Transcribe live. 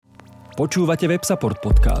Počúvate Websupport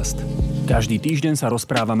podcast. Každý týždeň sa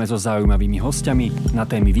rozprávame so zaujímavými hostiami na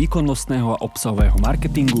témy výkonnostného a obsahového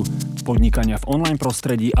marketingu, podnikania v online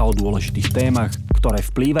prostredí a o dôležitých témach, ktoré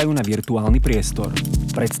vplývajú na virtuálny priestor.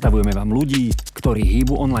 Predstavujeme vám ľudí, ktorí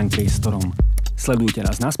hýbu online priestorom. Sledujte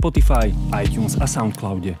nás na Spotify, iTunes a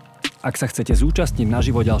Soundcloude. Ak sa chcete zúčastniť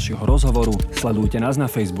naživo ďalšieho rozhovoru, sledujte nás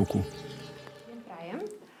na Facebooku.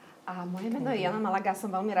 A moje meno je Jana Malaga.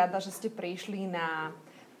 Som veľmi rada, že ste prišli na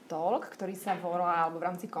talk, ktorý sa volá, alebo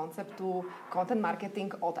v rámci konceptu Content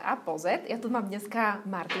Marketing od A po Z. Ja tu mám dneska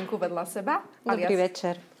Martinku vedľa seba. Dobrý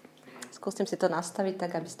večer. Skúsim si to nastaviť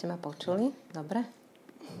tak, aby ste ma počuli. Dobre?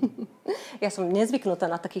 Ja som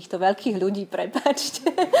nezvyknutá na takýchto veľkých ľudí,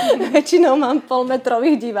 prepáčte. Väčšinou mám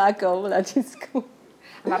polmetrových divákov v hľadisku.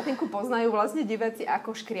 Martinku poznajú vlastne diváci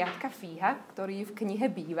ako škriatka Fíha, ktorý v knihe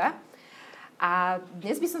býva. A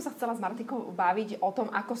dnes by som sa chcela s Martinkou baviť o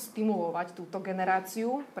tom, ako stimulovať túto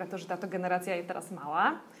generáciu, pretože táto generácia je teraz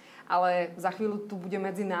malá, ale za chvíľu tu bude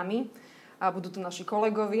medzi nami a budú tu naši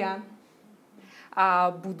kolegovia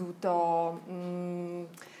a budú to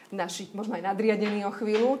naši možno aj nadriadení o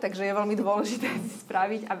chvíľu, takže je veľmi dôležité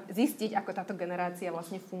spraviť a zistiť, ako táto generácia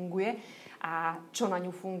vlastne funguje a čo na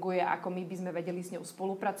ňu funguje, ako my by sme vedeli s ňou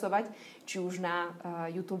spolupracovať, či už na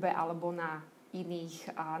YouTube alebo na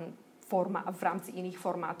iných v rámci iných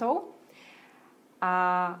formátov.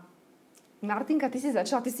 A Martinka, ty si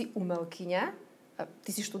začala, ty si umelkyňa,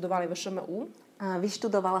 ty si študovala v ŠMU.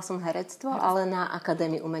 Vyštudovala som herectvo, ale na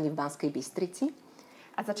Akadémii umení v Banskej Bystrici.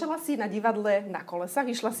 A začala si na divadle na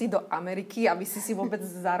kolesách, išla si do Ameriky, aby si vôbec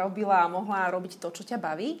zarobila a mohla robiť to, čo ťa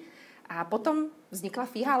baví. A potom vznikla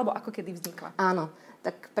Fíha, alebo ako kedy vznikla? Áno,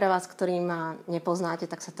 tak pre vás, ktorí ma nepoznáte,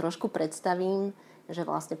 tak sa trošku predstavím, že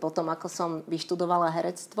vlastne potom, ako som vyštudovala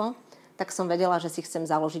herectvo, tak som vedela, že si chcem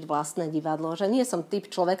založiť vlastné divadlo. Že nie som typ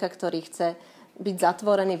človeka, ktorý chce byť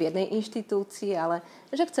zatvorený v jednej inštitúcii, ale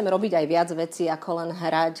že chcem robiť aj viac vecí, ako len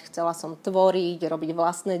hrať. Chcela som tvoriť, robiť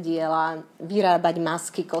vlastné diela, vyrábať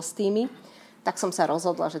masky, kostýmy. Tak som sa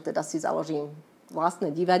rozhodla, že teda si založím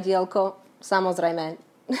vlastné divadielko. Samozrejme,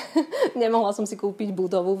 nemohla som si kúpiť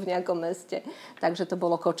budovu v nejakom meste, takže to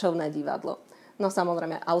bolo kočovné divadlo. No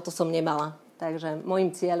samozrejme, auto som nemala. Takže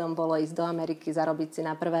môjim cieľom bolo ísť do Ameriky, zarobiť si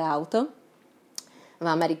na prvé auto. V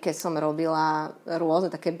Amerike som robila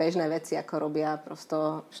rôzne také bežné veci, ako robia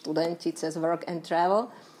prosto študenti cez work and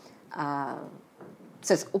travel. A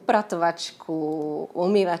cez upratovačku,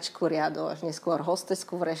 umývačku riadu, až neskôr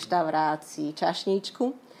hostesku v reštaurácii,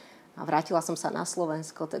 čašníčku. A vrátila som sa na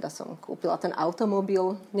Slovensko, teda som kúpila ten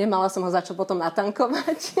automobil. Nemala som ho za čo potom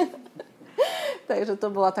natankovať. Takže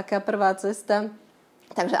to bola taká prvá cesta.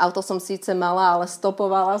 Takže auto som síce mala, ale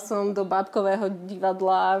stopovala som do bábkového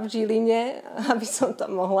divadla v Žiline, aby som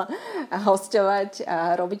tam mohla hosťovať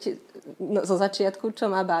a robiť zo začiatku,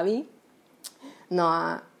 čo ma baví. No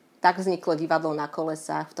a tak vzniklo divadlo na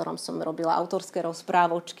kolesách, v ktorom som robila autorské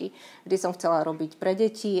rozprávočky. Vždy som chcela robiť pre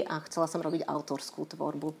deti a chcela som robiť autorskú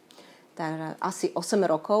tvorbu. Takže asi 8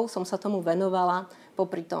 rokov som sa tomu venovala.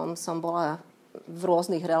 Popri tom som bola v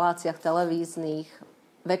rôznych reláciách televíznych,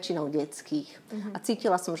 väčšinou detských. A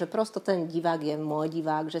cítila som, že prosto ten divák je môj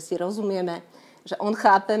divák, že si rozumieme, že on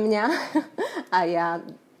chápe mňa a ja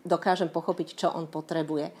dokážem pochopiť, čo on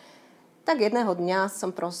potrebuje. Tak jedného dňa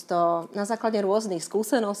som prosto na základe rôznych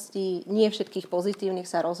skúseností, nie všetkých pozitívnych,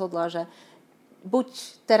 sa rozhodla, že buď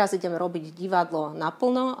teraz idem robiť divadlo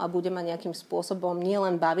naplno a budem ma nejakým spôsobom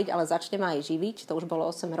nielen baviť, ale začnem aj živiť. To už bolo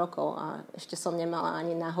 8 rokov a ešte som nemala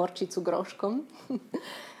ani na horčicu groškom.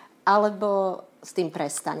 Alebo s tým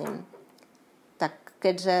prestanem. Tak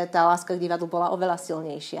keďže tá láska k divadlu bola oveľa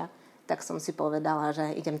silnejšia, tak som si povedala,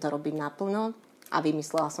 že idem to robiť naplno a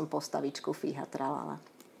vymyslela som postavičku Fíha tralala.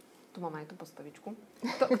 Tu mám aj tú postavičku.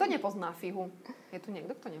 Kto nepozná Fíhu? Je tu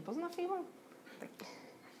niekto, kto nepozná Fíhu? Tak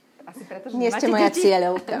asi preto, že nie ste moja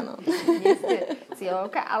cieľovka. No. Nie ste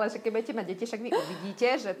cieľovka, ale že keď budete mať deti, však vy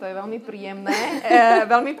uvidíte, že to je veľmi príjemné,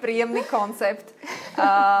 veľmi príjemný koncept.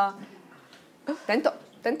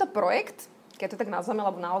 Tento projekt, keď to tak nazveme,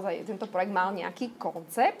 lebo naozaj tento projekt mal nejaký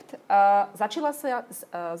koncept, začala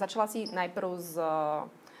si najprv s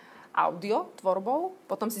audio tvorbou,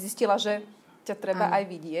 potom si zistila, že ťa treba aj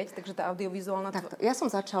vidieť, takže tá audiovizuálna tvorba. Ja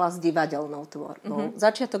som začala s divadelnou tvorbou.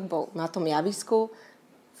 Začiatok bol na tom javisku.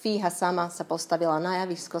 Fíha sama sa postavila na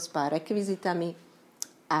javisko s pár rekvizitami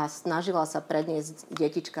a snažila sa predniesť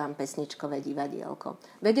detičkám pesničkové divadielko.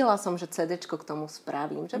 Vedela som, že CDčko k tomu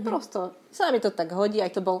spravím, že prosto sa mi to tak hodí,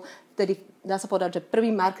 aj to bol vtedy, dá sa povedať, že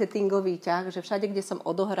prvý marketingový ťah, že všade, kde som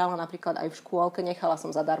odohrala, napríklad aj v škôlke, nechala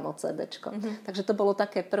som zadarmo CDčko. Takže to bolo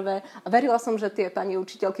také prvé a verila som, že tie pani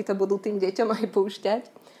učiteľky to budú tým deťom aj púšťať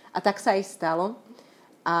a tak sa aj stalo.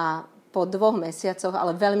 A po 2 mesiacoch,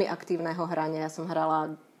 ale veľmi aktívneho hrania, ja som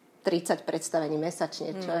hrala 30 predstavení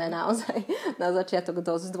mesačne, čo je naozaj na začiatok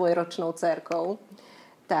dosť s 2-ročnou dcérkou.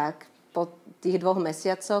 Tak po tých 2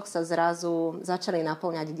 mesiacoch sa zrazu začali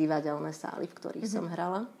naplňať divadelné sály, v ktorých som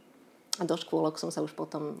hrala. A do škôlok som sa už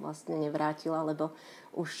potom vlastne nevrátila, lebo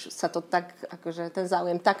už sa to tak, akože ten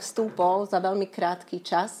záujem tak stúpol za veľmi krátky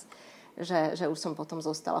čas, že už som potom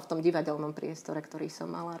zostala v tom divadelnom priestore, ktorý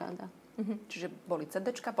som mala rada. Čiže boli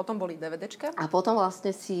CDčka, potom boli DVDčka? A potom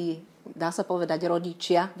vlastne si, dá sa povedať,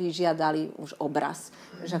 rodičia vyžiadali už obraz.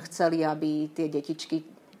 Že chceli, aby tie detičky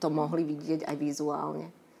to mohli vidieť aj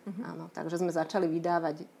vizuálne. Áno, takže sme začali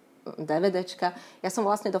vydávať DVDčka. Ja som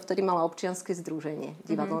vlastne dovtedy mala občianske združenie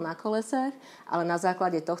Divadlo na kolesách, ale na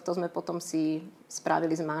základe tohto sme potom si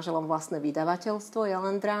spravili s manželom vlastné vydavateľstvo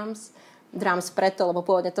Yellen Drums. Drums preto, lebo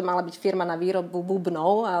pôvodne to mala byť firma na výrobu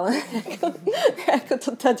bubnov, ale ako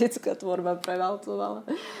to tá detská tvorba prevalcovala.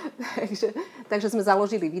 takže sme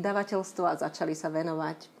založili vydavateľstvo a začali sa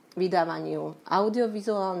venovať vydávaniu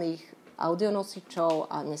audiovizuálnych audionosičov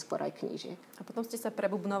a neskôr aj knížiek. A potom ste sa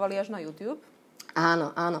prebubnovali až na YouTube?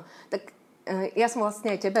 Áno. Tak ja som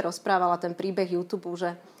vlastne aj tebe rozprávala ten príbeh YouTube,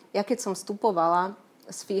 že ja keď som vstupovala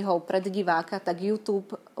s Fíhou pred diváka, tak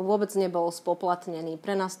YouTube vôbec nebol spoplatnený.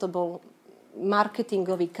 Pre nás to bol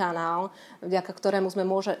marketingový kanál, vďaka ktorému sme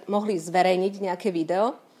mohli zverejniť nejaké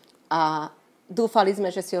video a dúfali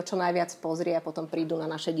sme, že si ho čo najviac pozrie a potom prídu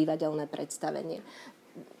na naše divadelné predstavenie.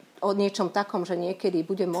 O niečom takom, že niekedy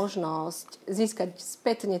bude možnosť získať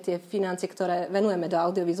spätne tie financie, ktoré venujeme do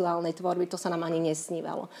audiovizuálnej tvorby, to sa nám ani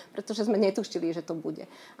nesnívalo. Pretože sme netušili, že to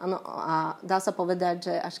bude. Ano, a dá sa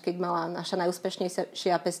povedať, že až keď mala naša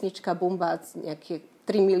najúspešnejšia pesnička Bumbác nejaké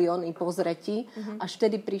 3 milióny pozretí, až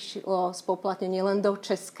vtedy prišlo spoplatnenie len do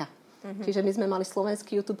Česka. Čiže my sme mali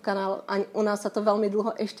slovenský YouTube kanál a u nás sa to veľmi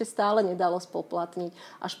dlho ešte stále nedalo spoplatniť.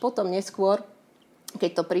 Až potom neskôr,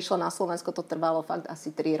 keď to prišlo na Slovensko, to trvalo fakt asi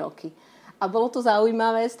 3 roky. A bolo to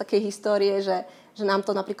zaujímavé z takej histórie, že nám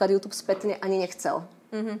to napríklad YouTube spätne ani nechcel.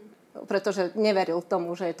 Pretože neveril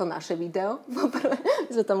tomu, že je to naše video. My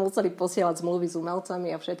sme tam museli posielať zmluvy s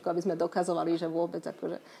umelcami a všetko, aby sme dokazovali, že vôbec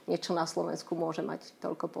akože niečo na Slovensku môže mať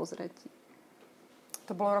toľko pozretí.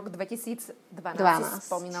 To bolo rok 2012, si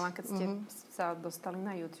spomínala, keď ste sa dostali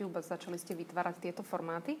na YouTube a začali ste vytvárať tieto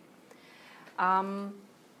formáty.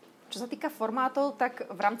 Čo sa týka formátov, tak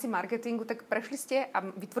v rámci marketingu, tak prešli ste a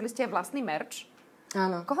vytvorili ste aj vlastný merch.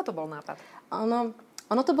 Áno. Koho to bol nápad?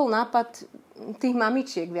 Ono to bol nápad tých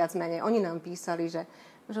mamičiek viac menej. Oni nám písali, že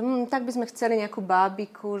tak by sme chceli nejakú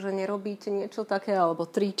bábiku, že nerobíte niečo také, alebo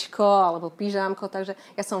tričko, alebo pyžámko. Takže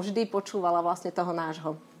ja som vždy počúvala vlastne toho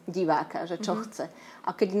nášho diváka, že čo chce.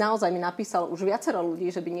 A keď naozaj mi napísalo už viacero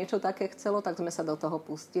ľudí, že by niečo také chcelo, tak sme sa do toho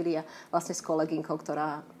pustili a vlastne s kolegynkou,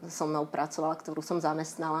 ktorá so mnou pracovala, ktorú som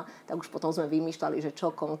zamestnala, tak už potom sme vymýšľali, že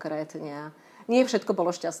čo konkrétne. Nie všetko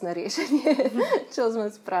bolo šťastné riešenie, čo sme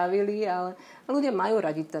spravili, ale ľudia majú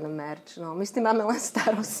radi ten merch. No, my s tým máme len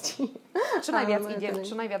starosti. Čo najviac ide?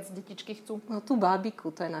 Čo najviac detičky chcú? No tú bábiku,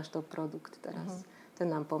 to je náš top produkt teraz. Ten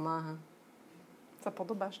nám pomáha. Sa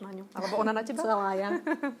podobáš na ňu? Alebo ona na teba? Celá ja.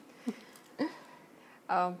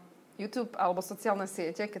 YouTube alebo sociálne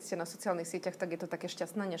siete, keď ste na sociálnych sieťach, tak je to také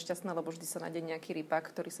šťastné, nešťastné, lebo vždy sa nájde nejaký rypák,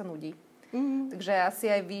 ktorý sa nudí. Takže asi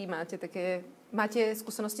aj vy máte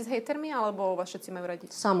skúsenosti s hejtermi, alebo vás všetci majú radi?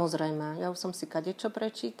 Samozrejme. Ja už som si kadečo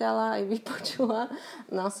prečítala, aj vypočula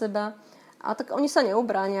na seba. A tak oni sa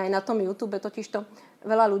neubránia aj na tom YouTube, totižto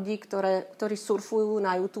veľa ľudí, ktorí surfujú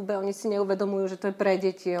na YouTube, oni si neuvedomujú, že to je pre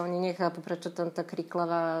deti. Oni nechápu, prečo tam tá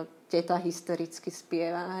kriklavá teta hystericky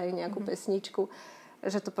spieva nejakú pesničku.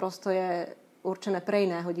 Že to prosto je určené pre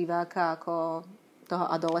iného diváka ako toho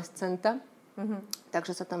adolescenta.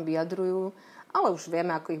 Takže sa tam vyjadrujú. Ale už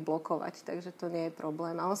vieme, ako ich blokovať, takže to nie je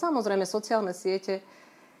problém. Ale samozrejme, sociálne siete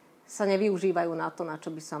sa nevyužívajú na to, na čo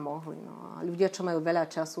by sa mohli. No. A ľudia, čo majú veľa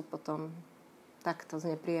času, potom takto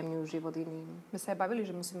znepríjemňujú život iným. My sa aj bavili,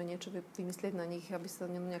 že musíme niečo vymyslieť na nich, aby sa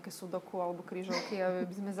nejaké sudoku alebo križovky,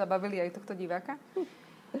 aby sme zabavili aj tohto diváka.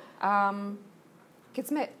 Keď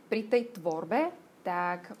sme pri tej tvorbe,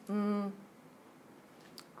 tak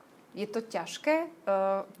je to ťažké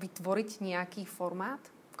vytvoriť nejaký formát?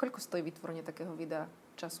 Koľko stojí vytvorenie takého videa?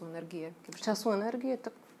 Času, energie? Času, energie?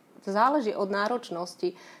 Tak záleží od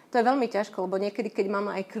náročnosti. To je veľmi ťažko, lebo niekedy, keď mám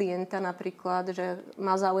aj klienta napríklad, že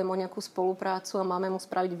má záujem o nejakú spoluprácu a máme mu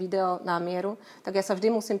spraviť video na mieru, tak ja sa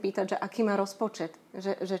vždy musím pýtať, že aký má rozpočet.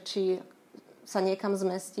 Že či sa niekam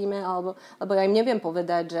zmestíme, lebo ja im neviem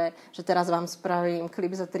povedať, že teraz vám spravím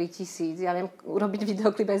klip za 3 000. Ja viem urobiť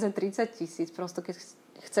videoklip aj za 30 000. Prosto keď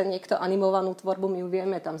chce niekto animovanú tvorbu, my ju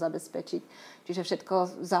vieme tam zabezpečiť. Čiže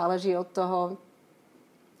všetko záleží od toho,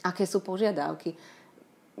 aké sú požiadavky.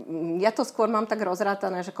 Ja to skôr mám tak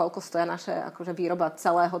rozrátané, že koľko stoja naše akože výroba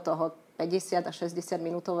celého toho 50 a 60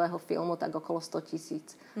 minútového filmu, tak okolo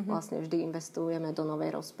 100 000 vlastne vždy investujeme do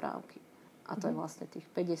novej rozprávky. A to je vlastne tých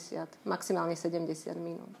 50, maximálne 70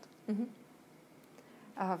 minút.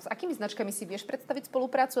 A s akými značkami si vieš predstaviť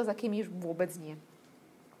spoluprácu a s akými už vôbec nie?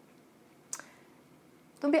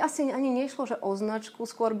 To by asi ani nešlo, že o značku,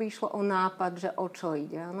 skôr by išlo o nápad, že o čo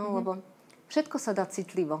ide. Áno? Lebo všetko sa dá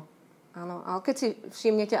citlivo. Áno. Ale keď si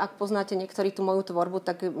všimnete, ak poznáte niektorí tú moju tvorbu,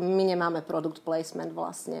 tak my nemáme product placement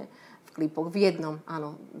vlastne v klipoch. V jednom,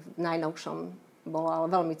 áno, v najnovšom bol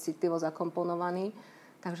ale veľmi citlivo zakomponovaný.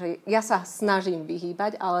 Takže ja sa snažím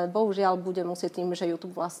vyhýbať, ale bohužiaľ budem musieť tým, že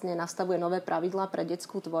YouTube vlastne nastavuje nové pravidlá pre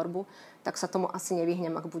detskú tvorbu, tak sa tomu asi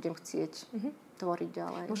nevyhnem, ak budem chcieť tvoriť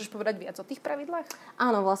ďalej. Môžeš povedať viac o tých pravidlách?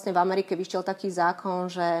 Áno, vlastne v Amerike vyšiel taký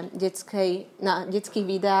zákon, že na detských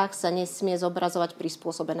videách sa nesmie zobrazovať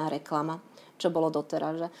prispôsobená reklama, čo bolo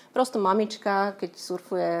doteraz. Že prosto mamička, keď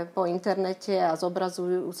surfuje po internete a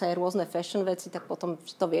zobrazujú sa jej rôzne fashion veci, tak potom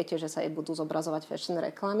to viete, že sa jej budú zobrazovať fashion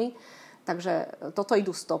reklamy. Takže toto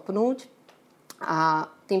idú stopnúť a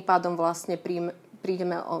tým pádom vlastne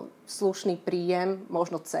prídeme o slušný príjem,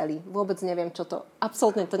 možno celý. Vôbec neviem,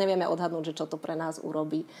 absolútne to nevieme odhadnúť, že čo to pre nás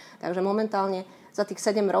urobí. Takže momentálne za tých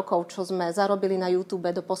 7 rokov, čo sme zarobili na YouTube,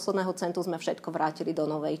 do posledného centu sme všetko vrátili do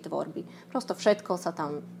novej tvorby. Prosto všetko sa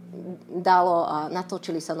tam dalo a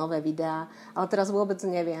natočili sa nové videá. Ale teraz vôbec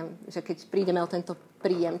neviem, že keď prídeme o tento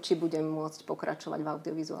príjem, či budem môcť pokračovať v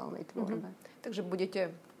audiovizuálnej tvorbe. Takže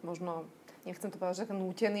budete možno, nechcem to povedať, že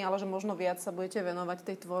nútení, ale že možno viac sa budete venovať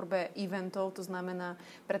tej tvorbe eventov, to znamená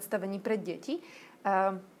predstavení pre deti.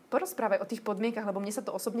 Porozprávaj o tých podmienkach, lebo mne sa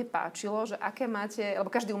to osobne páčilo, že aké máte,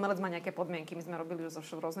 lebo každý umelec má nejaké podmienky. My sme robili so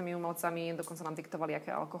rôznymi umelcami, dokonca nám diktovali,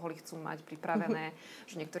 aké alkoholy chcú mať pripravené,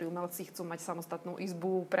 že niektorí umelci chcú mať samostatnú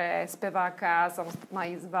izbu pre speváka,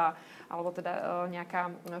 samostatná izba, alebo teda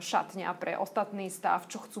nejaká šatňa pre ostatný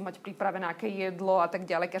stav, čo chcú mať pripravené, aké jedlo a tak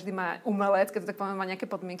ďalej. Každý má umelec, keď to tak poviem, má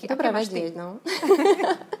nejaké podmienky. Dobre vedieť, no.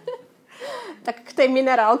 Tak k tej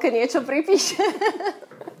minerálke niečo pripíše.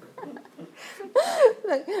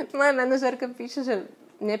 Moja manažérka píše, že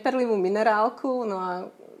neperlivú minerálku, no a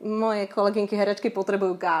moje kolegynky herečky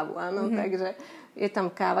potrebujú kávu, áno, takže je tam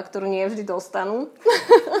káva, ktorú nie vždy dostanú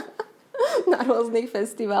na rôznych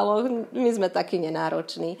festivaloch. My sme takí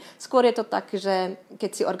nenároční. Skôr je to tak, že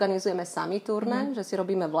keď si organizujeme sami turné, že si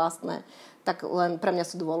robíme vlastné, tak len pre mňa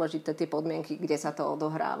sú dôležité tie podmienky, kde sa to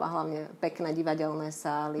odohráva. Hlavne pekné divadelné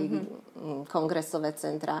sály, kongresové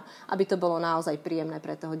centra, aby to bolo naozaj príjemné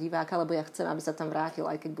pre toho diváka, lebo ja chcem, aby sa tam vrátil,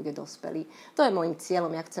 aj keď bude dospelý. To je môjim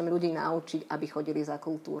cieľom. Ja chcem ľudí naučiť, aby chodili za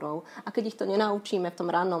kultúrou. A keď ich to nenaučíme v tom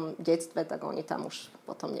rannom detstve, tak oni tam už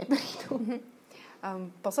potom neprídu.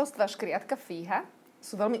 Posolstva Škriatka Fíha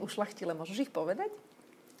sú veľmi ušľachtilé. Môžeš ich povedať?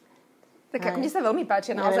 Tak ako mne sa veľmi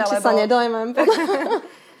páčia naozaj, neviem, či sa nedojmem.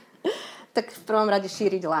 Tak v prvom rade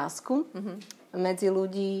šíriť lásku medzi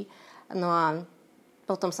ľudí, no a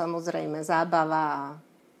potom samozrejme zábava a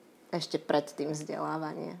ešte predtým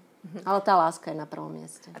vzdelávanie. Ale tá láska je na prvom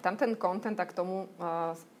mieste. A tam ten content a k tomu,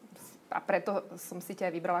 a preto som si ťa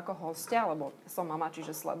aj vybrala ako hostia, lebo som mama,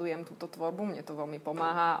 čiže sledujem túto tvorbu, mne to veľmi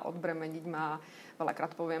pomáha odbremeniť ma.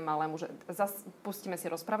 Veľakrát poviem malému, že pustíme si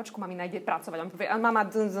rozprávačku, mami najde pracovať. On povie, mama,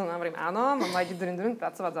 hovorím, áno, mama ide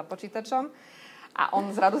pracovať za počítačom. A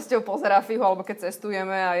on s radosťou pozerá Fíhu, alebo keď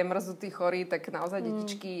cestujeme a je mrzutý, chorý, tak naozaj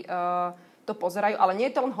detičky to pozerajú. Ale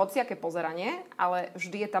nie je to len hociaké pozeranie, ale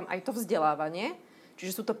vždy je tam aj to vzdelávanie.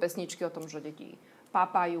 Čiže sú to pesničky o tom, že deti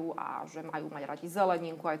pápajú a že majú mať radi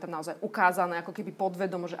zeleninku. A je tam naozaj ukázané, ako keby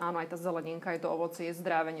podvedomo, že áno, aj tá zeleninka, je to ovocie, je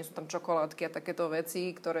zdravé, nie sú tam čokoládky a takéto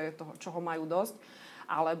veci, ktoré toho, čoho majú dosť.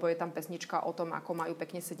 Alebo je tam pesnička o tom, ako majú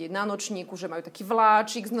pekne sedieť na nočníku, že majú taký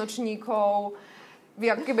vláčik s nočníkov. Vy,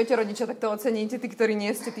 ako keď budete rodičia, tak to oceníte. Tí, ktorí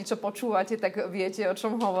nie ste, tí, čo počúvate, tak viete, o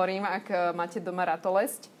čom hovorím, ak máte doma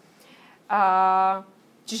ratolesť.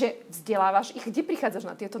 Čiže vzdelávaš ich. Kde prichádzaš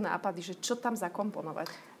na tieto nápady, že čo tam zakomponovať?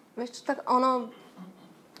 Vieš čo, tak ono,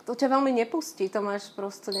 to ťa veľmi nepustí. To máš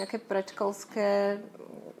prosto nejaké predškolské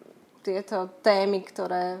tieto témy,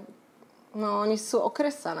 ktoré... No, oni sú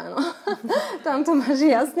okresané, no. Tam to máš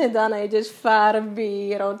jasne dané, ideš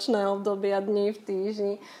farby, ročné obdobia, dní v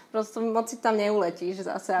týždni. Prosto moc si tam neuletíš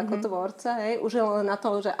zase ako tvorca, hej. Už len na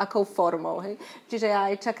to, že akou formou, hej. Čiže ja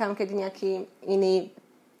aj čakám, keď nejaký iný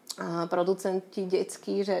producenti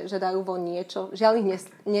detskí, že dajú von niečo. Žiaľ ich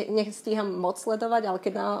nestíham moc sledovať, ale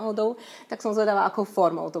keď náhodou, tak som zvedavá, akou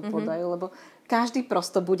formou to podajú, lebo každý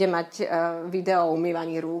prosto bude mať video o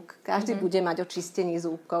umývaní rúk, každý bude mať o čistení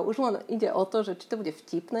zúbkov. Už len ide o to, že či to bude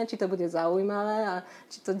vtipné, či to bude zaujímavé a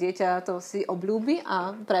či to dieťa to si obľúbi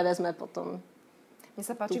a prevezme potom. Mne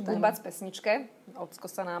sa páči Bumbac pesničke. Ocko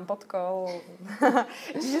sa nám podkol.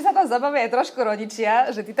 Čiže sa tam zabavia aj trošku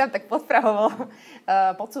rodičia, že ty tam tak podprahovo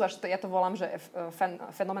podsúvaš, ja to volám, že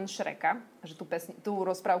fenomén Šreka, že tú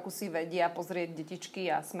rozprávku si vedia pozrieť detičky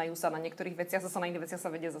a smejú sa na niektorých veciach, zase na iných veciach sa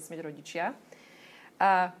vedia zasmieť rodičia.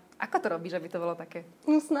 Ako to robíš, aby to bolo také?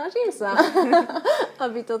 No, snažím sa,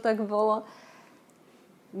 aby to tak bolo.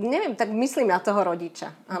 Neviem, tak myslím na toho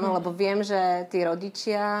rodiča. Áno, lebo viem, že tí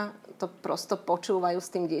rodičia to prosto počúvajú s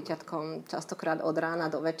tým dieťatkom častokrát od rána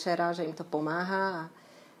do večera, že im to pomáha a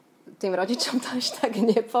tým rodičom to až tak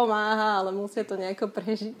nepomáha, ale musia to nejako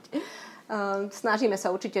prežiť. Snažíme sa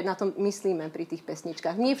určite, na tom myslíme pri tých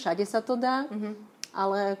pesničkách. Nie všade sa to dá,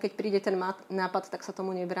 ale keď príde ten nápad, tak sa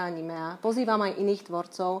tomu nebránime. A pozývam aj iných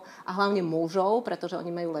tvorcov a hlavne mužov, pretože oni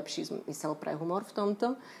majú lepší zmysel pre humor v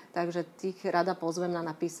tomto. Takže tých rada pozvem na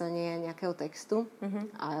napísanie nejakého textu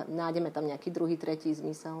a nájdeme tam nejaký druhý, tretí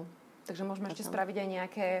zmysel. Takže môžeme ešte spraviť aj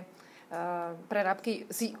nejaké prerábky.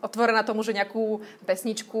 Si otvorená tomu, že nejakú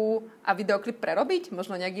pesničku a videoklip prerobiť?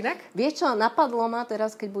 Možno nejak inak? Vieš čo, napadlo ma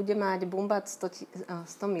teraz, keď bude mať Bumbac 100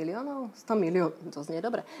 miliónov? 100 miliónov, to znie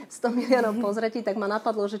dobre. 100 miliónov pozretí, tak ma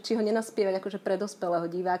napadlo, že či ho nenaspievať akože pre dospelého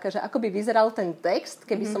diváka, že ako by vyzeral ten text,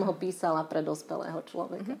 keby som ho písala pre dospelého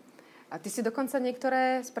človeka. A ty si dokonca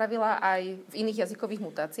niektoré spravila aj v iných jazykových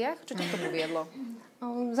mutáciách? Čo ťa k tomu viedlo?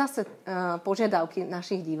 Zase požiadavky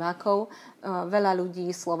našich divákov. Veľa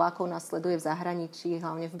ľudí, Slovákov nás sleduje v zahraničí,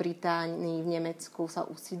 hlavne v Británii, v Nemecku sa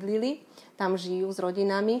usídlili. Tam žijú s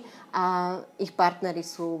rodinami a ich partneri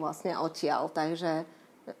sú vlastne odtiaľ. Takže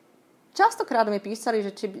častokrát mi písali,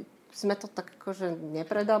 že či by sme to tak akože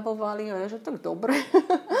nepredabovali, že tak dobre.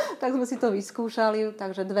 Tak sme si to vyskúšali.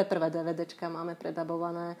 Takže 2 prvé DVDčka máme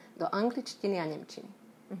predabované do angličtiny a nemčiny.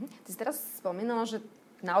 Ty si teraz spomínala, že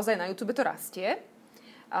naozaj na YouTube to rastie.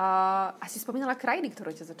 A si spomínala krajiny,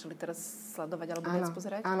 ktoré ťa začali teraz sledovať alebo viac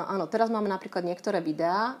pozerať? Áno. Teraz máme napríklad niektoré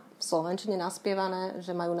videá v slovenčine naspievané,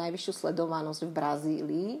 že majú najvyššiu sledovanosť v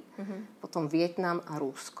Brazílii, potom Vietnam a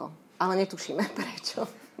Rusko. Ale netušíme prečo.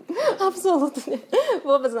 Absolútne.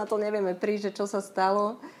 Vôbec na to nevieme prísť, čo sa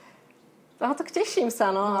stalo. Ale tak teším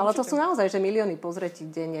sa, no. Ale to sú naozaj, že milióny pozretí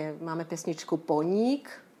denne. Máme pesničku Poník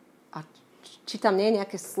a či tam nie je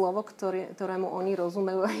nejaké slovo, ktorému oni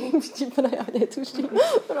rozumejú a im vtipné, ja netuším.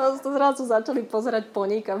 Prosto zrazu začali pozerať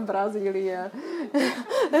Poníka v Brazílii a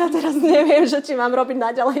ja teraz neviem, že či mám robiť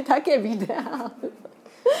naďalej také videá.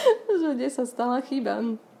 Že kde sa stala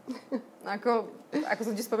chyba. Ako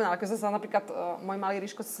som ti spomínala, ako sa napríklad môj malý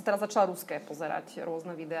Ríško sa teraz začal ruské pozerať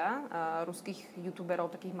rôzne videá ruských youtuberov,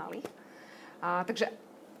 takých malých. Takže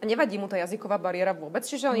nevadí mu tá jazyková bariéra vôbec,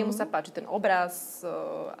 čiže jemu sa páči ten obraz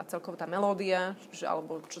a celkovo tá melódia,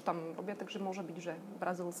 alebo čo tam robia, takže môže byť, že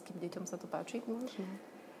brazilským deťom sa to páči. Možno.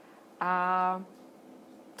 A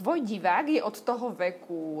tvoj divák je od toho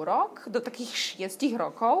veku rok do takých 6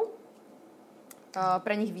 rokov.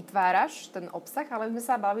 Pre nich vytváraš ten obsah, ale sme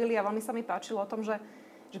sa bavili a veľmi sa mi páčilo o tom, že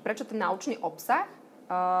prečo ten naučný obsah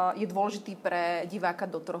je dôležitý pre diváka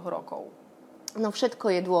do 3 rokov. No všetko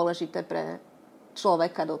je dôležité pre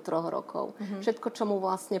človeka do 3 rokov. Všetko, čo mu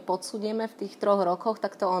vlastne podsunieme v tých 3 rokoch,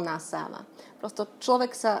 tak to on nasáva. Prosto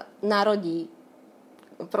človek sa narodí,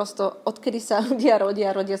 prosto odkedy sa ľudia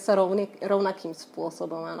rodia sa rovnakým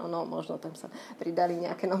spôsobom. Áno, no možno tam sa pridali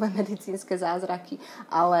nejaké nové medicínske zázraky,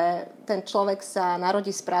 ale ten človek sa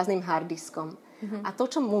narodí s prázdnym harddiskom. A to,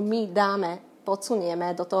 čo mu my dáme,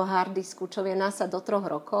 podsunieme do toho harddisku, čo vie nasať do 3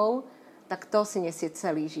 rokov, tak to si nesie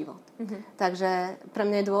celý život. Takže pre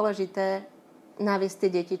mňa je dôležité naviesť tie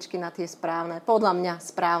detičky na tie správne, podľa mňa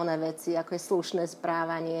správne veci, ako je slušné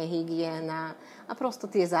správanie, hygiena a prosto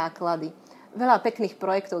tie základy. Veľa pekných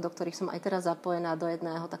projektov, do ktorých som aj teraz zapojená do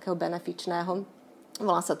jedného takého benefičného,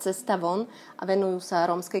 volá sa Cesta von a venujú sa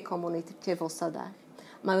rómskej komunite v osadách.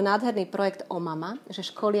 Majú nádherný projekt O mama, že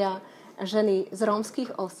školia ženy z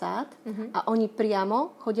rómskych osád a oni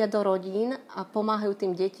priamo chodia do rodín a pomáhajú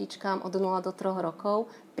tým detičkám od 0 do 3 rokov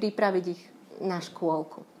pripraviť ich na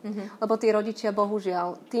škôlku. Lebo tí rodičia,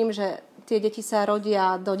 bohužiaľ, tým, že tie deti sa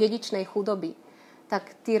rodia do dedičnej chudoby,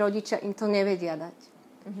 tak tí rodičia im to nevedia dať.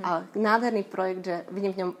 A nádherný projekt, že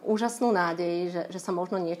vidím v ňom úžasnú nádej, že sa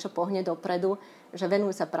možno niečo pohne dopredu, že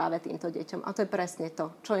venujú sa práve týmto deťom. A to je presne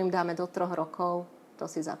to, čo im dáme do 3 rokov, to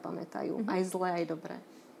si zapamätajú. Aj zlé, aj dobré.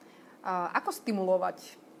 Ako stimulovať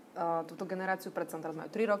túto generáciu, predsa teraz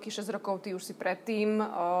majú 3 roky, 6 rokov, ty už si predtým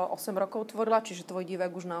 8 rokov tvorila, čiže tvoj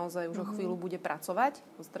divák už naozaj už o chvíľu bude pracovať.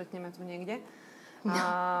 Stretneme tu niekde.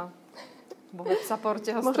 A vo web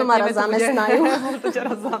supporte ho možno ma raz zamestnajú. Možno ťa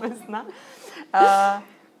raz zamestná.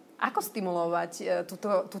 Ako stimulovať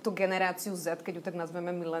túto generáciu Z, keď ju tak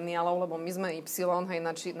nazveme mileniálov, lebo my sme Y, hej,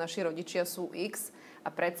 naši rodičia sú X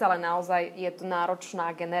a predsa ale naozaj je to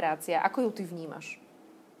náročná generácia. Ako ju ty vnímaš?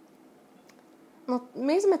 No,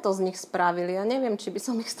 my sme to z nich spravili. Ja neviem, či by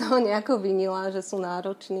som ich z toho nejako vinila, že sú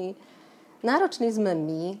nároční. Nároční sme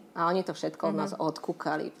my a oni to všetko od nás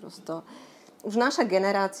odkúkali. Prosto. Už naša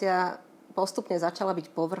generácia postupne začala byť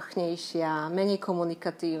povrchnejšia, menej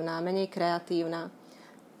komunikatívna, menej kreatívna.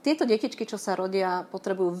 Tieto detičky, čo sa rodia,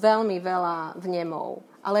 potrebujú veľmi veľa vnemov.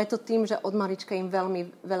 Ale je to tým, že od malička im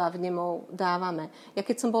veľmi veľa vnemov dávame. Ja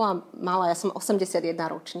keď som bola malá, ja som 81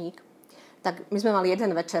 ročník, tak my sme mali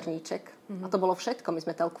jeden večerníček. A to bolo všetko. My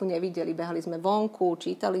sme telku nevideli, behali sme vonku,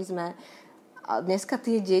 čítali sme. A dneska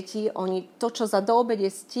tie deti, oni to, čo za do obede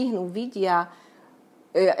stihnú, vidia.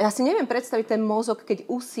 Ja si neviem predstaviť ten mozog, keď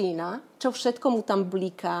usína, čo všetko mu tam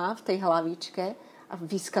bliká v tej hlavičke a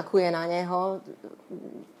vyskakuje na neho.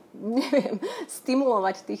 Neviem,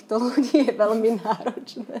 stimulovať týchto ľudí je veľmi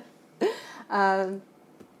náročné. A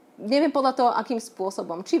neviem podľa toho, akým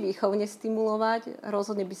spôsobom. Či výchovne stimulovať,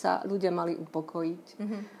 rozhodne by sa ľudia mali upokojiť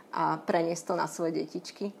a preniesť to na svoje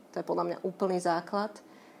detičky. To je podľa mňa úplný základ.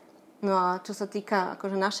 No a čo sa týka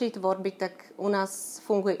akože našej tvorby, tak u nás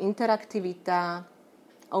funguje interaktivita,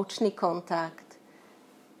 očný kontakt,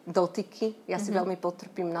 dotyky. Ja si veľmi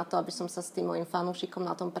potrpím na to, aby som sa s tým mojim fanúšikom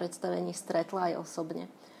na tom predstavení stretla aj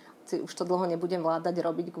osobne. Už to dlho nebudem vládať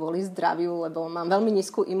robiť kvôli zdraviu, lebo mám veľmi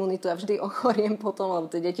nízku imunitu a vždy ochoriem potom, lebo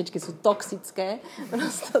tie detičky sú toxické.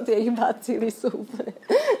 Prosto tie ich bacily sú úplne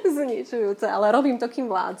zničujúce. Ale robím to, kým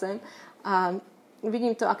vládzem. A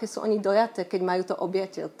vidím to, aké sú oni dojaté, keď majú to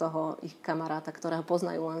objatie od toho ich kamaráta, ktorého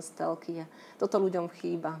poznajú len z telky. A toto ľuďom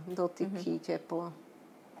chýba. Dotyky, teplo.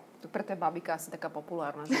 To pre tie babika asi taká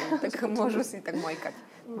populárna, že tak môžu si tak mojkať.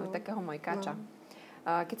 Takého mojkača.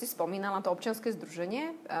 Keď si spomínala to občianske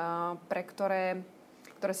združenie, pre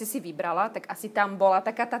ktoré si vybrala, tak asi tam bola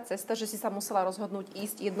taká tá cesta, že si sa musela rozhodnúť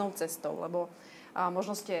ísť jednou cestou, lebo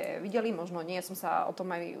možno ste videli, možno nie, som sa o tom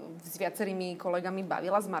aj s viacerými kolegami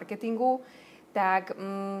bavila z marketingu, tak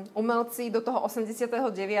umelci do toho 89.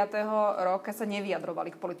 roka sa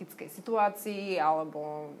nevyjadrovali k politickej situácii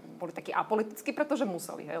alebo boli takí apolitickí, pretože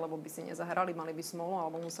museli, hej, lebo by si nezahrali, mali by smolu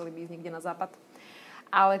alebo museli by ísť niekde na západ.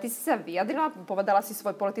 Ale ty si sa vyjadrila, povedala si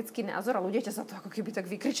svoj politický názor a ľudia ťa za to ako keby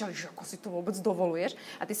tak vykričali, že ako si to vôbec dovoluješ.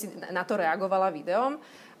 A ty si na to reagovala videom.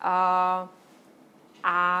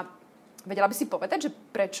 A vedela by si povedať, že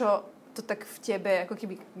prečo to tak v tebe ako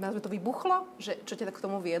keby to vybuchlo? Že, čo ťa tak k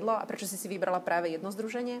tomu viedlo? A prečo si vybrala práve jedno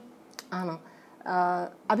združenie? Áno.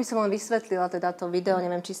 Aby som vám vysvetlila teda to video,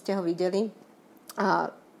 neviem, či ste ho videli.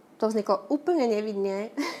 To vzniklo úplne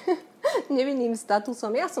nevinne. Nevinným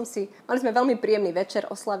statusom. Mali sme veľmi príjemný večer,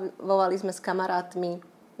 oslavovali sme s kamarátmi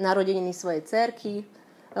narodeniny svojej dcerky.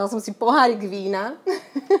 Dala som si pohárik vína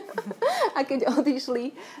a keď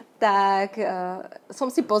odišli, tak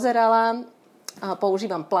som si pozerala,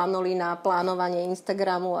 používam Planoly na plánovanie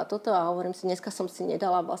Instagramu a toto a hovorím si, dneska som si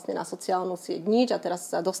nedala vlastne na sociálnu sieť nič a teraz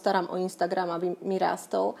sa dostaram o Instagram, aby mi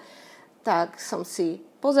rástol. Tak som si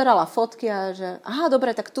pozerala fotky a že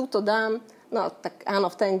dobre, tak túto dám. No tak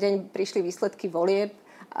áno, v ten deň prišli výsledky volieb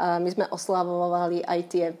a my sme oslavovali aj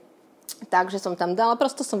tie tak, že som tam dala,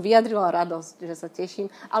 prosto som vyjadrila radosť, že sa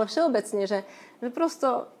teším, ale všeobecne, že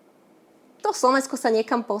prosto to Slovensko sa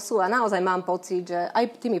niekam posúva. Naozaj mám pocit, že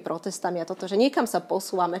aj tými protestami a toto, že niekam sa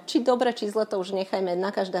posúvame, či dobre, či zle, to už nechajme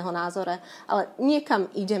na každého názore, ale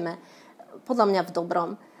niekam ideme, podľa mňa v dobrom.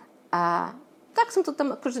 A tak som to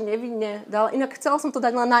tam akože nevinne dala. Inak chcela som to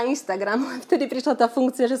dať len na Instagram. Vtedy prišla tá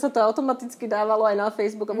funkcia, že sa to automaticky dávalo aj na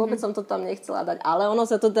Facebook a vôbec som to tam nechcela dať. Ale ono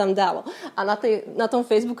sa to tam dalo. A na tom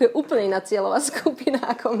Facebooku je úplne iná cieľová skupina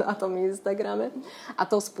ako na tom Instagrame. A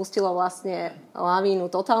to spustilo vlastne lavínu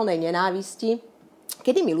totálnej nenávisti,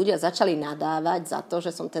 kedy mi ľudia začali nadávať za to,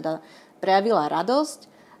 že som teda prejavila radosť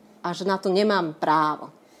a že na to nemám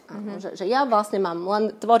právo. Že ja vlastne mám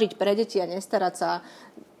len tvoriť pre deti a nestarať sa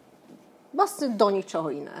vlastne do ničoho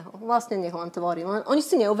iného. Vlastne nech len tvorí. Oni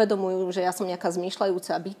si neuvedomujú, že ja som nejaká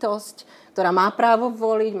zmýšľajúca bytosť, ktorá má právo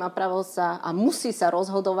voliť, má právo sa a musí sa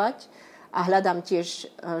rozhodovať a hľadám tiež,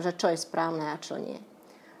 že čo je správne a čo nie.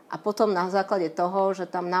 A potom na základe toho, že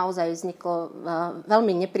tam naozaj vznikla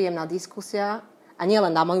veľmi nepríjemná diskusia a nie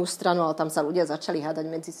len na moju stranu, ale tam sa ľudia začali hádať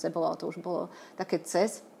medzi sebou a to už bolo také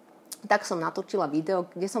tak som natočila video,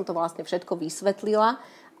 kde som to vlastne všetko vysvetlila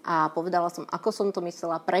a povedala som, ako som to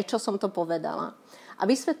myslela, prečo som to povedala. A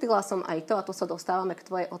vysvetlila som aj to, a tu sa dostávame k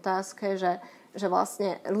tvojej otázke, že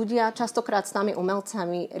vlastne ľudia častokrát s nami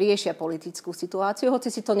umelcami riešia politickú situáciu, hoci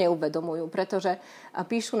si to neuvedomujú, pretože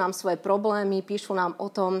píšu nám svoje problémy, píšu nám o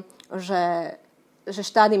tom, že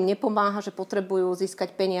štát im nepomáha, že potrebujú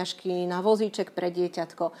získať peniažky na vozíček pre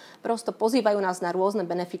dieťatko. Prosto pozývajú nás na rôzne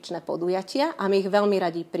benefičné podujatia a my ich veľmi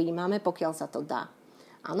radi príjmame, pokiaľ sa to dá.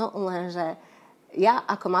 Áno, lenže ja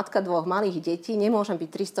ako matka 2 malých detí nemôžem byť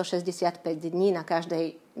 365 dní na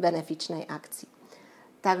každej benefičnej akcii.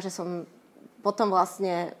 Takže som potom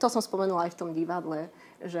vlastne, to som spomenula aj v tom divadle,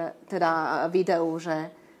 že teda videu,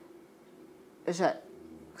 že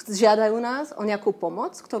žiadajú nás o nejakú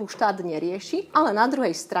pomoc, ktorú štát nerieši, ale na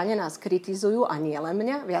druhej strane nás kritizujú, a nie len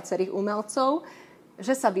mňa, viacerých umelcov,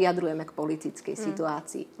 že sa vyjadrujeme k politickej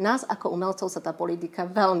situácii. Nás ako umelcov sa tá politika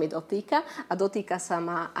veľmi dotýka a dotýka sa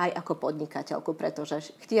ma aj ako podnikateľku, pretože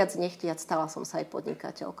chtiac, nechtiac stala som sa aj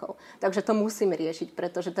podnikateľkou. Takže to musím riešiť,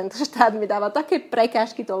 pretože tento štát mi dáva také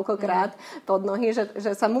prekážky toľkokrát pod nohy, že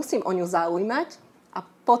sa musím o ňu zaujímať a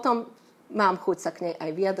potom mám chuť sa k nej aj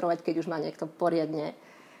vyjadrovať, keď už ma niekto poriadne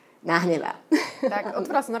nahnevá. Tak,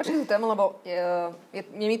 otvorila som narazím tú tému, lebo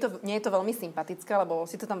nie je to veľmi sympatické, lebo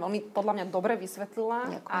si to tam veľmi, podľa mňa, dobre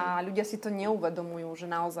vysvetlila. Ďakujem. A ľudia si to neuvedomujú, že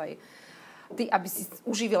naozaj ty, aby si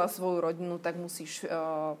uživila svoju rodinu, tak musíš,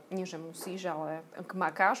 nie že musíš, ale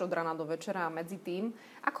makáš od rána do večera a medzi tým.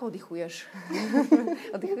 Ako oddychuješ?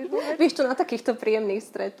 Oddychuješ vôbec? Vieš čo, na takýchto príjemných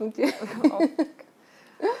stretnutiach.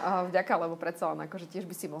 Vďaka, lebo predsa len akože tiež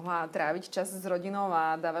by si mohla tráviť čas s rodinou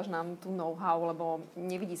a dávaš nám tú know-how, lebo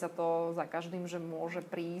nevidí sa to za každým, že môže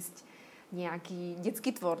prísť nejaký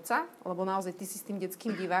detský tvorca, lebo naozaj ty si s tým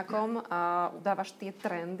detským divákom a udávaš tie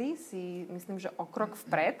trendy, si myslím, že o krok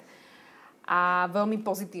vpred a veľmi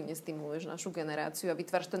pozitívne stimuluješ našu generáciu a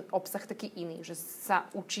vytváraš ten obsah taký iný, že sa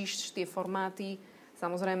učíš tie formáty.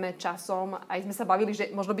 Samozrejme časom, aj sme sa bavili, že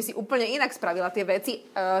možno by si úplne inak spravila tie veci,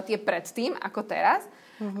 tie predtým, ako teraz,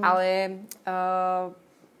 ale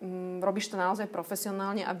robíš to naozaj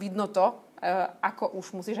profesionálne a vidno to, ako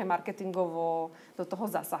už musíš aj marketingovo do toho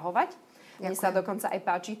zasahovať. Mne sa dokonca aj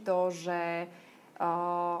páči to, že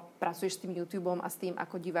pracuješ s tým YouTubeom a s tým,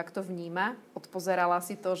 ako divák to vníma. Odpozerala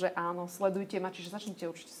si to, že áno, sledujte ma, čiže začnite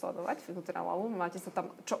určite sledovať Filtralalu. Máte sa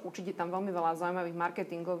tam čo učiť, je tam veľmi veľa zaujímavých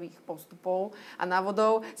marketingových postupov a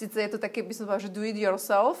návodov. Sice je to také, by som povedala, že do it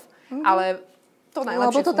yourself, ale to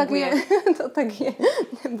najlepšie funguje. To tak je,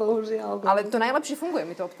 bohužiaľ. Ale to najlepšie funguje.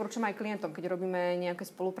 My to odporúčam aj klientom, keď robíme nejaké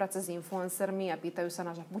spolupráce s influencermi a pýtajú sa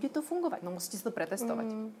nás, že bude to fungovať? No musíte si to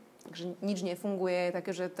pretestovať. Takže nič nefunguje,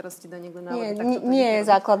 také, že teraz ti dá niekto návod. Nie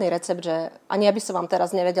je základný recept, že ani ja by som vám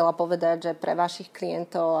teraz nevedela povedať, že pre vašich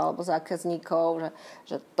klientov alebo zákazníkov,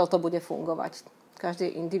 že toto bude fungovať.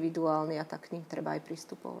 Každý je individuálny a tak k ním treba aj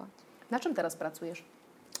pristupovať. Na čom teraz pracuješ?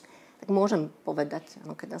 Tak môžem povedať,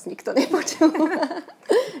 keď nás nikto nepočúva,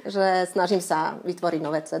 že snažím sa vytvoriť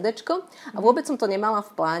nové CDčko. A vôbec som to nemala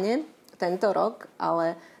v pláne tento rok,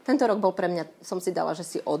 ale tento rok bol pre mňa, som si dala, že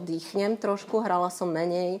si oddychnem trošku, hrala som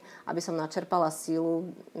menej, aby som načerpala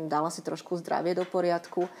sílu, dala si trošku zdravie do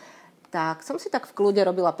poriadku. Tak som si tak v kľude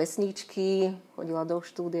robila pesničky, chodila do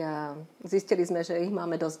štúdia, zistili sme, že ich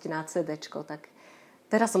máme dosť na CDčko, tak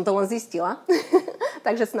teraz som to len zistila,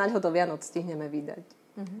 takže snáď ho do Vianoc stihneme vydať.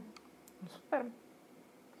 Super.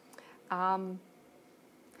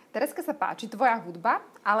 Tereska, sa páči tvoja hudba,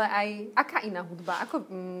 ale aj aká iná hudba?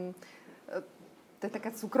 To je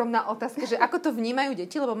taká súkromná otázka, že ako to vnímajú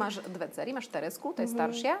deti, lebo máš 2 dcery, máš Teresku, to je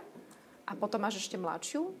staršia, a potom máš ešte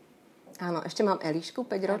mladšiu. Áno, ešte mám Elišku,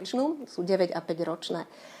 5-ročnú, sú 9 a 5-ročné.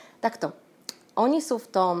 Takto, oni sú v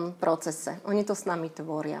tom procese, oni to s nami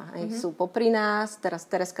tvoria. Sú popri nás, teraz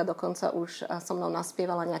Tereska dokonca už so mnou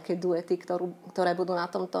naspievala nejaké duety, ktoré budú na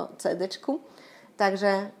tomto CD-čku.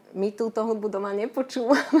 Takže my túto hudbu doma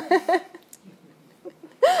nepočúvame.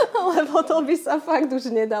 Lebo to by sa fakt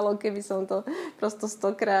už nedalo, keby som to prosto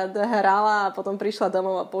 100-krát hrala a potom prišla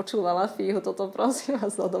domov a počúvala fíhu. Toto prosím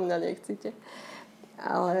vás odo mňa nechcite.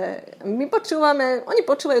 Ale my počúvame, oni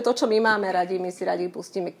počúvajú to, čo my máme radi. My si radi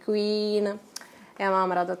pustíme Queen. Ja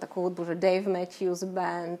mám rada takú hudbu, že Dave Matthews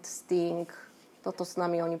Band, Sting. Toto s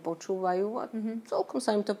nami oni počúvajú a celkom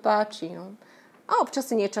sa im to páči. No. A občas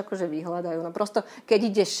si niečo akože vyhľadajú. No prosto, keď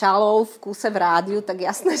ide Šalov v kúse v rádiu, tak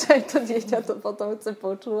jasné, že aj to dieťa to potom chce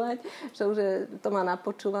počúvať. Že už to má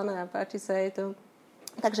napočúvané a páči sa jej to.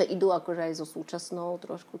 Takže idú akože aj so súčasnou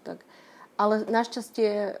trošku tak. Ale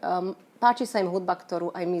našťastie páči sa im hudba,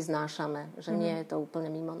 ktorú aj my znášame. Že nie je to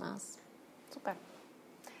úplne mimo nás. Super.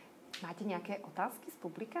 Máte nejaké otázky z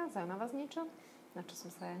publika? Zaujíma vás niečo? Na čo som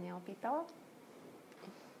sa ja neopýtala?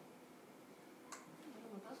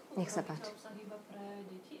 Nech sa páči. Obsah iba pre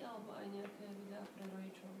deti alebo aj nejaké videá pre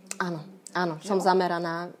rodičov? Áno, som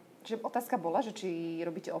zameraná. Čiže otázka bola, že či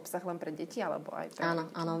robíte obsah len pre deti alebo aj pre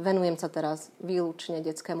rodičov? Áno, venujem sa teraz výlučne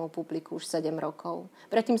detskému publiku už 7 rokov.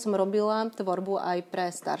 Predtým som robila tvorbu aj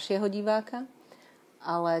pre staršieho diváka,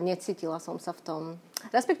 ale necítila som sa v tom.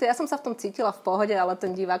 Respektíve, ja som sa v tom cítila v pohode, ale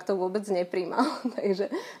ten divák to vôbec nepríjmal. Takže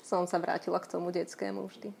som sa vrátila k tomu detskému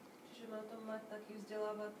vždy. Čiže má to mať taký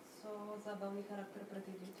vzdelávaco-zábavný charakter pre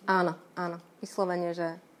tie deti? Áno. Vyslovene,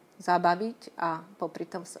 že zabaviť a popri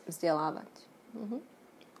tom vzdelávať.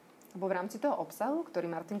 Lebo v rámci toho obsahu, ktorý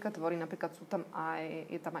Martinka tvorí, napríklad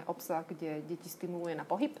je tam aj obsah, kde deti stimuluje na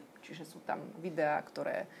pohyb. Čiže sú tam videá,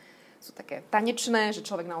 ktoré sú také tanečné, že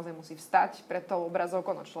človek naozaj musí vstať pred tou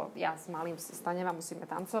obrazovkou. No ja s malým stanem a musíme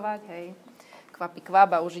tancovať, hej.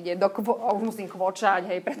 Kvap a už ide už musím chvočať,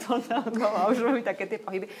 hej, preto a už robí také tie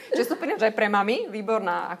pohyby. Čiže super, že aj pre mami,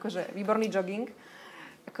 výborný jogging.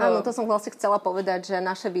 Áno, to som vlastne chcela povedať, že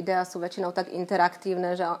naše videá sú väčšinou tak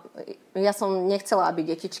interaktívne, že ja som nechcela, aby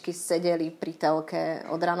detičky sedeli pri telke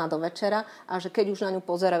od rána do večera a že keď už na ňu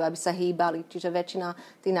pozerajú, aby sa hýbali. Čiže väčšina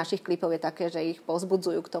tých našich klipov je také, že ich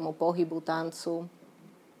povzbudzujú k tomu pohybu, tancu.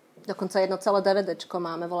 Dokonca jedno celé DVDčko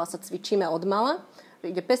máme, volá sa Cvičíme od mala.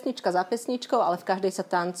 Ide pesnička za pesničkou, ale v každej sa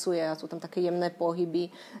tancuje a sú tam také jemné pohyby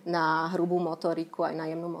na hrubú motoriku aj na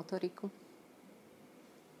jemnú motoriku.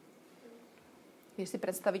 Vieš si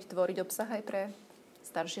predstaviť tvoriť obsah aj pre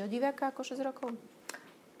staršieho diváka ako 6 rokov?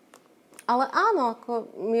 Ale áno,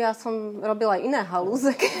 ja som robila aj iné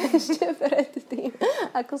halúzek ešte predtým,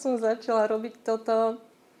 ako som začala robiť toto.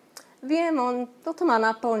 Viem, toto ma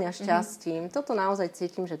naplňa šťastím. Toto naozaj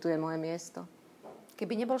cítim, že tu je moje miesto.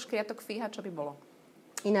 Keby nebol Škriatok Fíha, čo by bolo?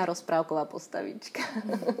 Iná rozprávková postavička.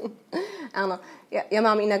 Áno, ja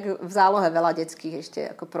mám inak v zálohe veľa detských ešte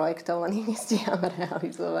ako projektov, len ich nestíham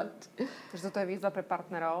realizovať. Takže toto je výzva pre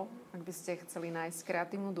partnerov, ak by ste chceli nájsť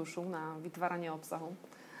kreatívnu dušu na vytváranie obsahu.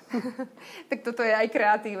 Tak toto je aj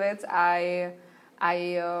kreatívec, aj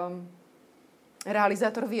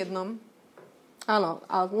realizátor v jednom. Áno,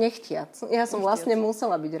 ale nechtiac. Ja som vlastne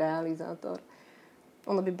musela byť realizátor.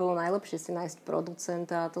 Ono by bolo najlepšie si nájsť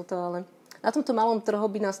producenta a toto, ale na tomto malom trhu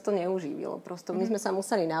by nás to neuživilo. Prosto my sme sa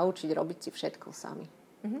museli naučiť robiť si všetko sami.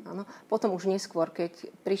 Áno. Potom už neskôr, keď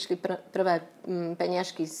prišli prvé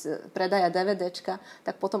peniažky z predaja DVDčka,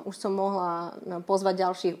 tak potom už som mohla pozvať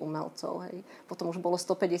ďalších umelcov. Hej. Potom už bolo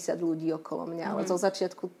 150 ľudí okolo mňa. Ale zo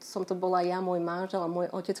začiatku som to bola ja, môj manžel a môj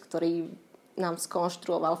otec, ktorý nám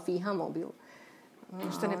skonštruoval Fíha mobil.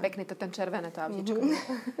 Už ten je pekný, to ten červené, to autičko.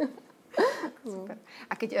 Super.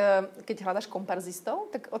 A keď hľadaš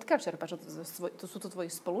komparzistov, tak odkiaľ čerpáš? Sú to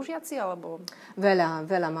tvoji spolužiaci? Alebo...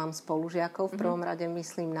 Veľa mám spolužiakov, v prvom rade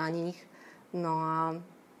myslím na nich. No a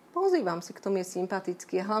pozývam si, kto mi je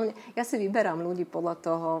sympatický. Hlavne ja si vyberám ľudí podľa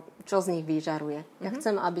toho, čo z nich vyžaruje. Ja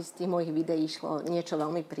chcem, aby z tých mojich videí išlo niečo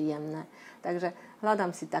veľmi príjemné. Takže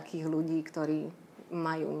hľadám si takých ľudí, ktorí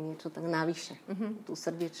majú niečo tak navyše, tú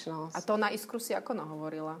srdečnosť. A to na Iskru si ako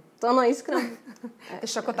nahovorila? To na Iskru?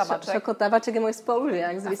 Šokotabaček. Šokotabaček je môj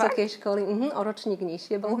spolužiak z vysokej školy. O ročník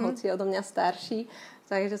nižšie bol, hoci odo mňa starší.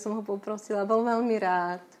 Takže som ho poprosila. Bol veľmi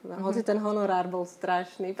rád. Hoci ten honorár bol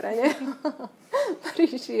strašný pre neho.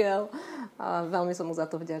 Prišiel. A veľmi som mu za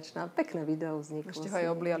to vďačná. Pekné video vzniklo. Ešte ho aj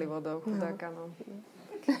obliali vodou. Chudák, áno.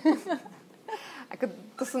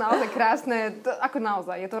 To sú naozaj krásne, ako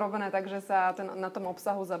naozaj, je to robené tak, že sa na tom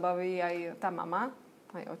obsahu zabaví aj tá mama,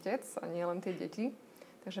 aj otec, a nie len tie deti.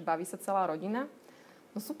 Takže baví sa celá rodina.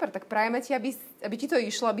 No super, tak prajeme ti, aby ti to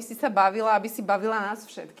išlo, aby si sa bavila, aby si bavila nás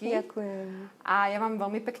všetkých. Ďakujem. A ja vám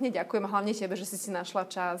veľmi pekne ďakujem, hlavne tebe, že si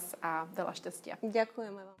našla čas a veľa šťastia.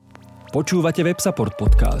 Ďakujem vám. Počúvate Websupport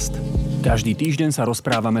podcast. Každý týždeň sa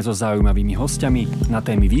rozprávame so zaujímavými hostiami na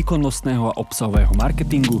témy výkonnostného a obsahového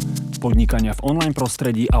marketingu, podnikania v online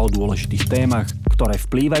prostredí a o dôležitých témach, ktoré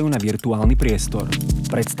vplývajú na virtuálny priestor.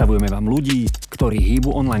 Predstavujeme vám ľudí, ktorí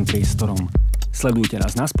hýbu online priestorom. Sledujte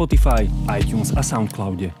nás na Spotify, iTunes a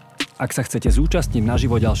Soundcloude. Ak sa chcete zúčastniť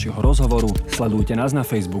naživo ďalšieho rozhovoru, sledujte nás na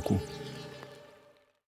Facebooku.